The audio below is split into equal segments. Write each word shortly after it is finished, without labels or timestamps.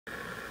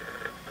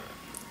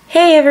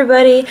Hey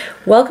everybody!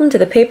 Welcome to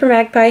the Paper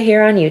Magpie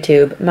here on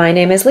YouTube. My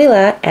name is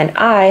Leela and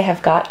I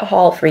have got a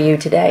haul for you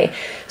today.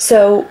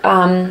 So,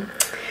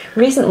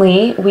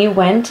 recently we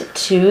went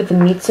to the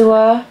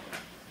Mitsuwa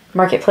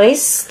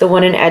Marketplace, the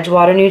one in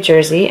Edgewater, New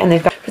Jersey, and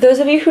they've got, for those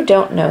of you who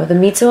don't know, the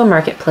Mitsuwa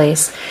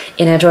Marketplace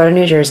in Edgewater,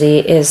 New Jersey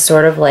is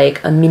sort of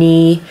like a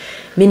mini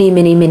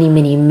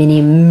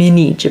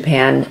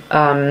Japan.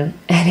 And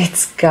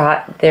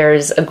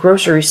there's a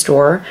grocery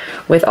store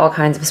with all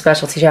kinds of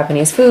specialty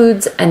Japanese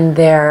foods, and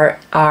there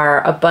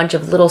are a bunch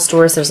of little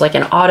stores. There's like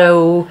an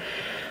auto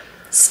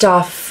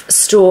stuff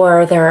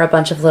store, there are a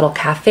bunch of little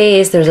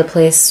cafes, there's a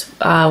place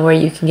where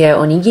you can get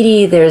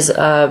onigiri, there's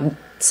a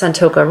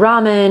Santoka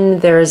ramen,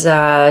 there's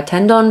a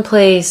tendon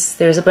place,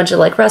 there's a bunch of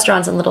like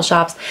restaurants and little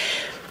shops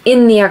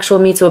in the actual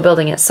Mitsuwa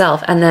building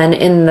itself. And then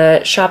in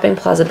the shopping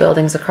plaza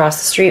buildings across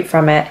the street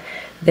from it,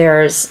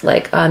 there's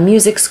like a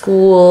music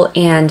school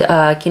and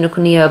a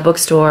Kinokuniya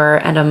bookstore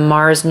and a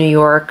Mars New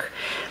York,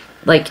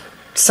 like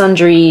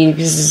sundry,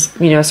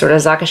 sort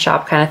of Zaka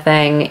shop kind of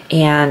thing,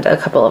 and a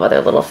couple of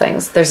other little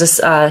things. There's this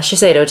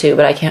Shiseido too,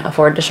 but I can't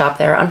afford to shop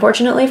there,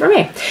 unfortunately for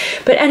me.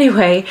 But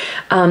anyway,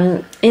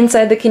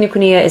 inside the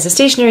Kinokuniya is a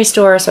stationery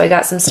store, so I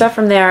got some stuff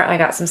from there. I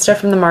got some stuff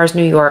from the Mars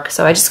New York,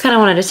 so I just kind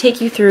of wanted to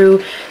take you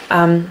through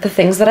the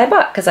things that I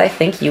bought, because I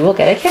think you will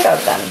get a kick out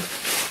of them.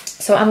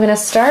 So I'm going to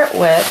start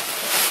with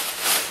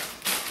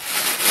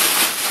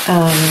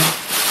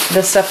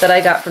the stuff that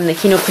I got from the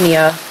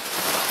Kinokuniya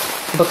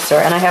bookstore,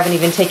 and I haven't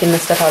even taken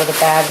this stuff out of the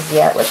bags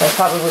yet, which I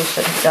probably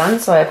should have done,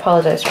 so I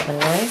apologize for the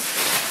noise.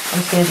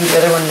 I'm just going to do the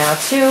other one now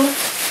too,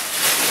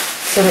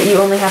 so that you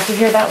only have to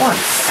hear that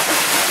once.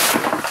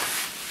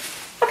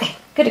 Okay,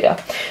 good to go.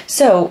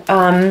 So,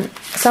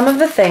 some of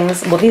the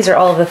things, well, these are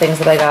all of the things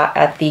that I got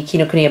at the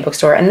Kinokuniya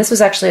bookstore, and this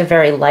was actually a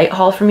very light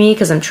haul for me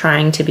because I'm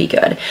trying to be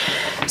good.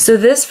 So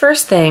this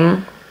first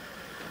thing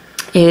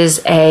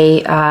is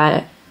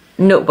a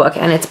notebook,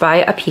 and it's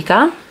by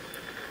Apika.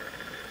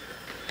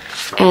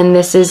 And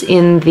this is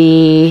in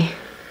the,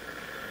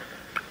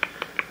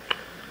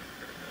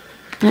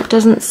 it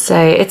doesn't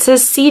say, it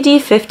says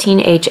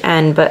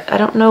CD15HN, but I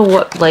don't know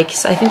what, like,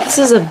 I think this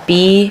is a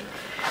B5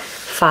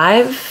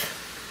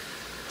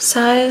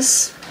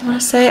 size, I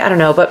want to say, I don't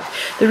know, but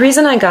the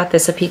reason I got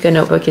this Apika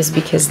notebook is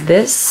because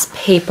this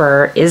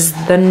paper is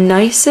the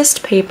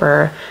nicest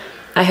paper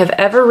I have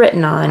ever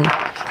written on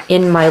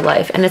in my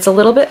life, and it's a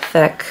little bit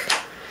thick,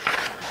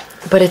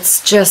 but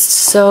it's just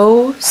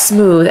so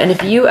smooth. And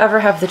if you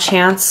ever have the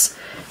chance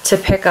to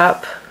pick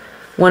up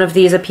one of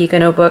these Apika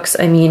notebooks,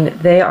 I mean,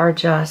 they are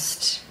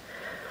just,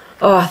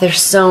 oh, they're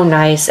so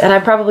nice. And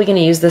I'm probably going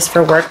to use this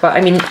for work, but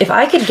I mean, if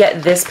I could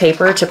get this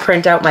paper to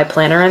print out my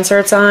planner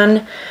inserts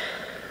on,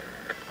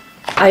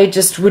 I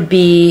just would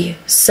be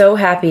so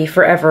happy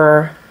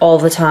forever, all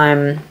the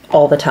time,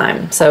 all the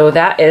time. So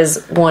that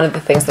is one of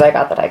the things that I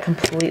got that I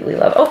completely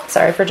love. Oh,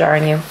 sorry for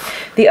jarring you.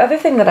 The other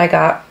thing that I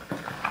got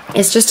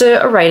is just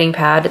a writing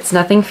pad. It's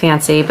nothing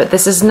fancy, but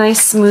this is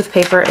nice, smooth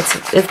paper.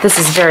 This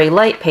is very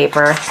light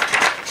paper.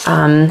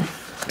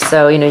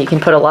 So, you can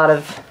put a lot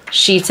of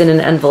sheets in an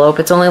envelope.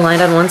 It's only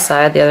lined on one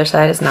side, the other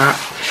side is not.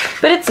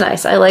 But it's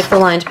nice. I like the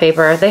lined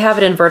paper. They have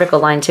it in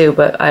vertical line too,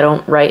 but I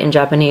don't write in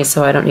Japanese,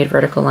 so I don't need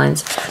vertical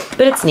lines.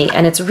 But it's neat,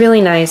 and it's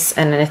really nice,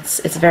 and it's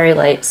very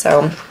light,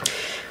 so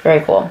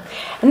very cool.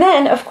 And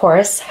then, of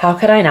course, how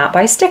could I not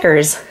buy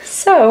stickers?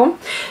 So,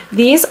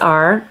 these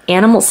are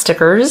animal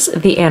stickers,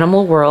 the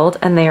Animal World,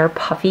 and they are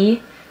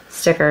puffy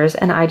stickers,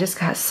 and I just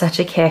got such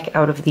a kick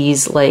out of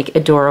these, like,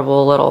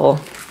 adorable little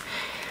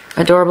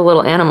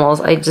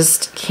animals. I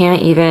just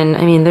can't even,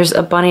 I mean, there's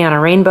a bunny on a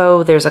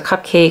rainbow, there's a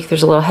cupcake,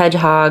 there's a little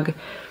hedgehog.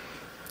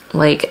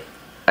 Like,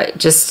 I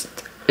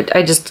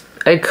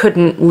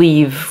couldn't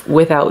leave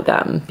without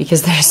them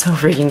because they're so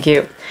freaking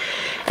cute.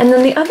 And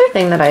then the other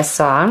thing that I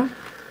saw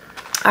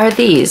are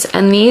these,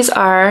 and these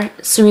are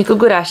Sumiko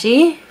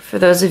Gurashi, for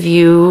those of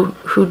you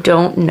who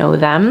don't know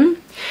them.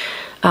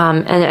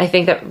 And I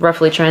think that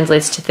roughly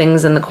translates to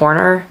things in the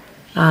corner.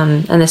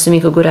 And the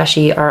Sumiko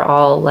Gurashi are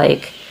all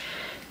like,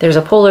 there's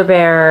a polar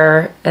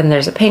bear, and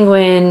there's a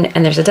penguin,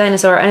 and there's a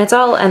dinosaur, and it's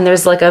all, and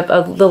there's like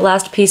the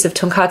last piece of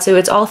tonkatsu.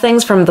 It's all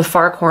things from the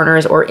far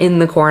corners or in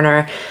the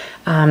corner.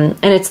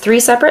 And it's 3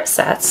 separate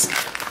sets.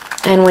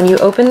 And when you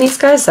open these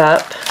guys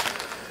up,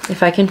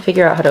 if I can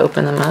figure out how to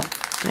open them up,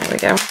 there we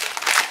go.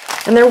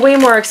 And they're way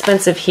more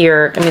expensive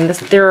here. I mean,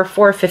 there are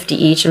 $4.50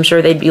 each. I'm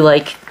sure they'd be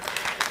like,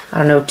 I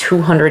don't know,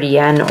 200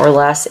 yen or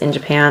less in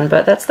Japan,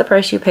 but that's the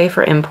price you pay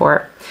for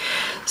import.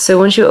 So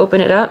once you open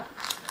it up,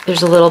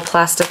 there's a little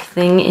plastic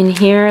thing in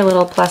here, a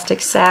little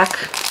plastic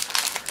sack.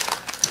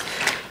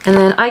 And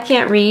then I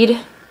can't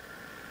read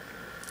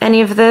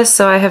any of this,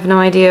 so I have no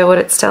idea what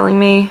it's telling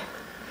me,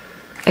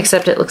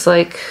 except it looks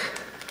like,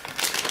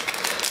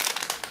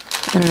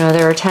 I don't know,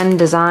 there are 10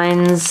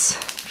 designs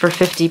for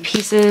 50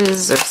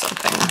 pieces or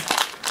something.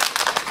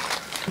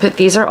 But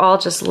these are all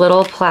just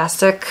little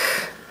plastic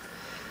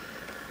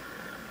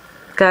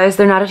guys.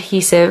 They're not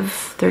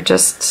adhesive. They're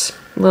just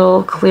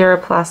little clear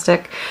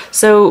plastic.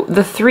 So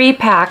the 3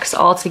 packs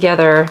all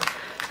together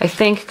I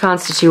think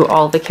constitute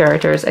all the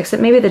characters,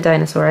 except maybe the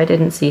dinosaur. I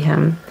didn't see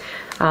him.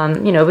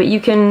 You know, but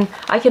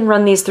I can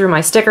run these through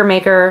my sticker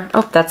maker.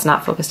 Oh, that's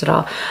not focused at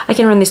all. I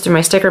can run these through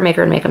my sticker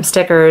maker and make them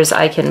stickers.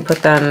 I can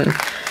put them,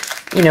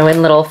 you know,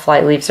 in little fly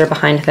leaves or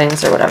behind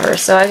things or whatever.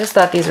 So I just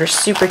thought these were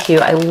super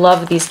cute. I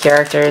love these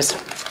characters.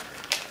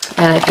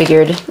 And I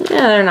figured,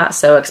 yeah, they're not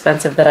so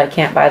expensive that I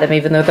can't buy them,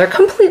 even though they're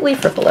completely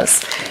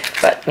frivolous.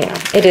 But, you know,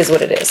 it is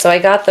what it is. So I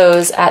got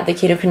those at the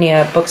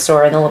Kinokuniya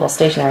bookstore in the little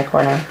stationery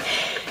corner.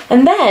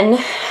 And then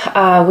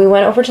we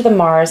went over to the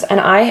Mars, and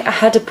I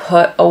had to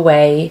put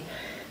away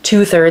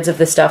 2/3 of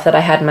the stuff that I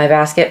had in my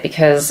basket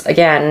because,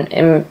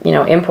 again, you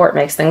know, import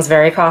makes things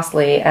very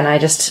costly, and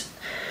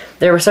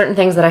there were certain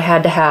things that I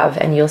had to have,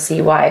 and you'll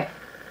see why.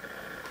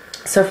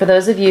 So for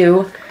those of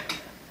you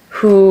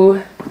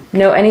who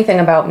know anything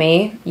about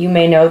me, you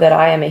may know that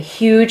I am a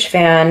huge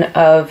fan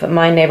of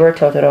My Neighbor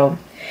Totoro,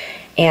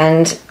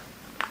 and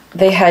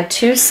they had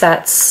 2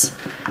 sets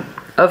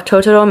of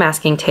Totoro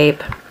masking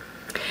tape.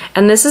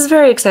 And this is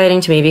very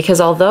exciting to me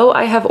because although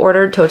I have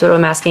ordered Totoro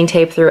masking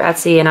tape through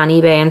Etsy and on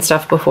eBay and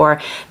stuff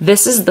before,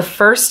 this is the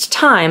first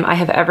time I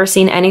have ever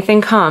seen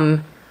anything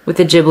come with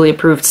a Ghibli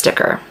approved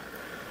sticker.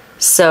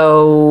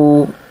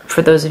 So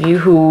for those of you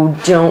who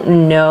don't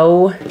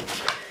know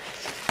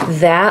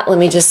that, let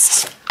me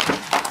just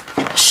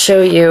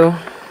show you.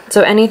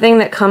 So anything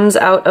that comes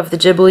out of the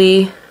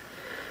Ghibli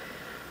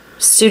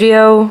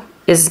studio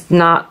is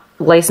not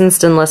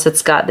licensed unless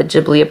it's got the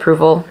Ghibli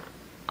approval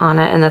on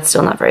it, and that's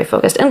still not very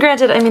focused. And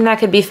granted, I mean, that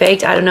could be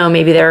faked. I don't know,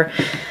 maybe they're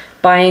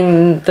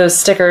buying those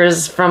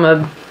stickers from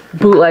a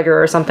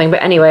bootlegger or something,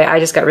 but anyway, I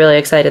just got really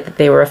excited that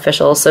they were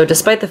official. So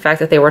despite the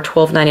fact that they were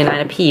 $12.99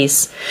 a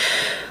piece,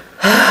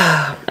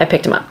 I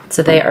picked them up.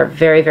 So they are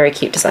very, very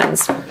cute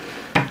designs.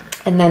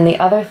 And then the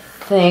other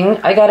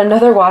thing, I got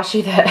another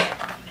washi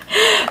that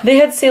they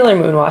had Sailor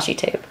Moon washi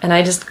tape, and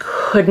I just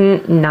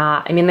couldn't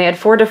not. I mean, they had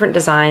 4 different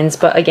designs,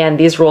 but again,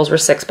 these rolls were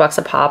 $6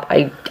 a pop.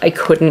 I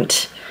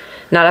couldn't,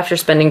 not after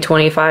spending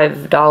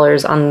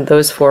 $25 on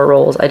those 4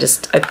 rolls.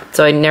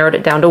 So I narrowed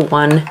it down to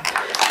 1.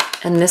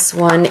 And this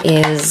one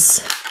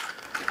is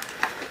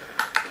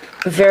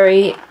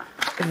very,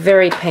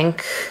 very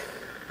pink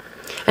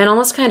and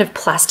almost kind of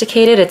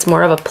plasticated. It's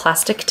more of a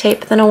plastic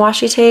tape than a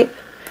washi tape.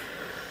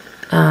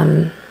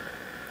 Come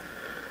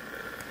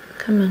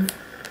on.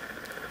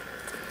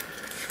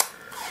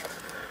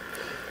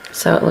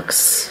 So it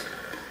looks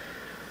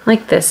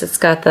like this. It's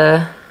got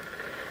the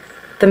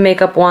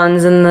makeup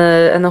ones and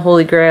the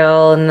Holy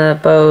Grail and the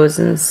bows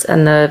and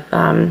the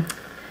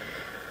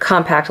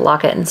compact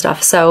locket and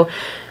stuff. So,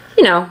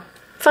 you know,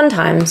 fun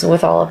times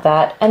with all of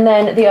that. And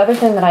then the other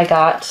thing that I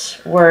got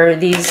were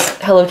these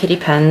Hello Kitty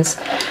pens,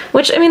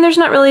 which, I mean, there's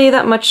not really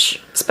that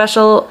much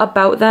special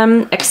about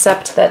them,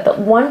 except that the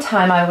one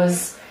time I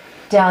was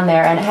down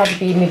there, and it had to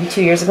be maybe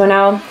 2 years ago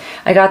now,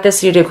 I got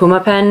this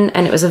Yurikuma pen,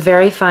 and it was a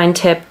very fine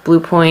tip blue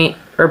point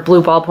or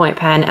blue ballpoint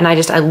pen, and I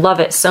love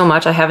it so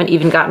much. I haven't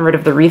even gotten rid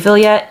of the refill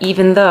yet,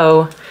 even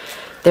though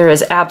there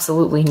is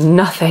absolutely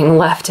nothing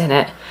left in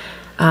it.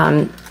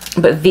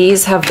 But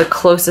these have the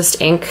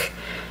closest ink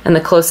and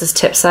the closest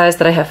tip size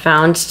that I have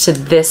found to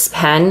this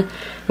pen,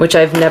 which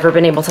I've never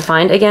been able to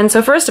find again.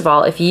 So first of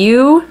all, if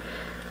you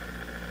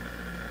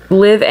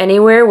live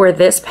anywhere where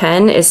this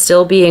pen is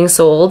still being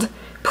sold,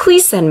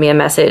 please send me a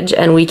message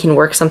and we can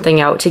work something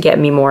out to get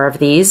me more of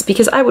these,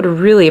 because I would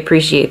really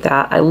appreciate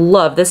that.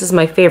 This is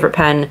my favorite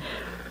pen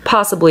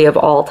possibly of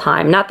all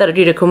time. Not that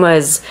Yurikuma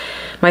is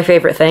my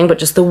favorite thing, but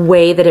just the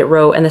way that it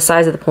wrote and the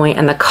size of the point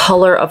and the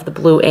color of the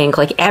blue ink,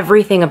 like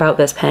everything about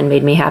this pen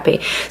made me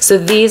happy. So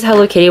these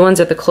Hello Kitty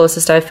ones are the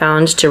closest I've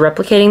found to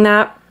replicating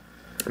that,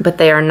 but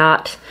they are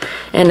not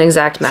an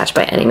exact match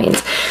by any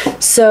means.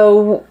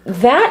 So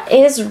that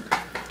is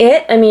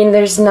it. I mean,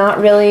 there's not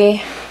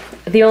really...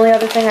 The only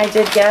other thing I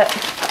did get,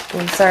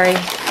 I'm sorry,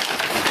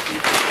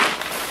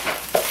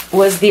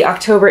 was the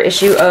October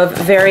issue of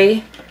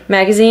Very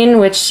magazine,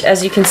 which,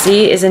 as you can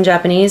see, is in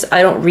Japanese.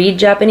 I don't read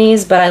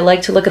Japanese, but I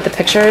like to look at the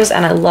pictures,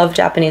 and I love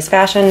Japanese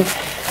fashion,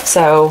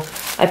 so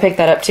I picked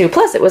that up too.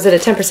 Plus, it was at a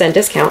 10%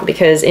 discount,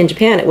 because in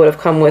Japan it would have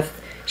come with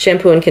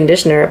shampoo and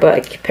conditioner,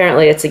 but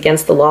apparently it's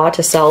against the law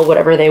to sell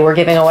whatever they were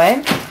giving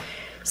away.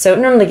 So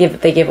normally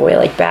they give away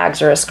like bags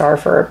or a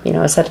scarf or, you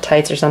know, a set of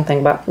tights or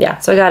something, but yeah,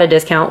 so I got a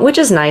discount, which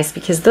is nice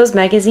because those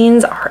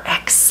magazines are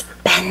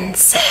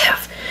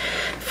expensive.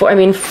 I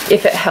mean,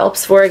 if it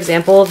helps, for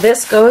example,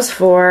 this goes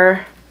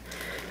for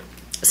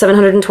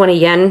 720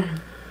 yen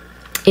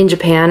in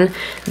Japan.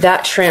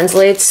 That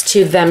translates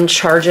to them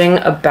charging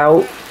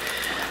about,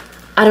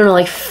 I don't know,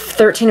 like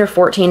 $13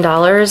 or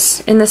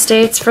 $14 in the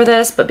States for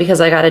this, but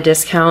because I got a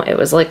discount, it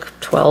was like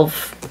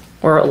 12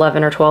 or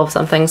 11 or 12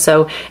 something.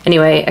 So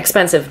anyway,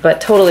 expensive, but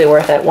totally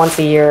worth it. Once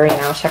a year, you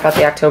know, check out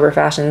the October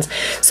fashions.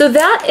 So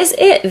that is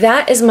it.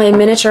 That is my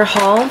miniature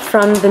haul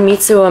from the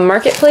Mitsuwa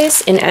Marketplace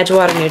in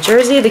Edgewater, New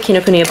Jersey, the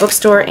Kinokuniya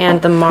bookstore, and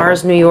the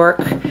Mars, New York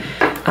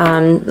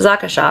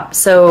Zaka shop.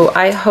 So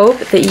I hope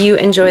that you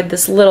enjoyed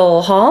this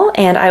little haul,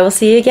 and I will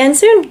see you again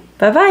soon.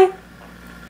 Bye-bye.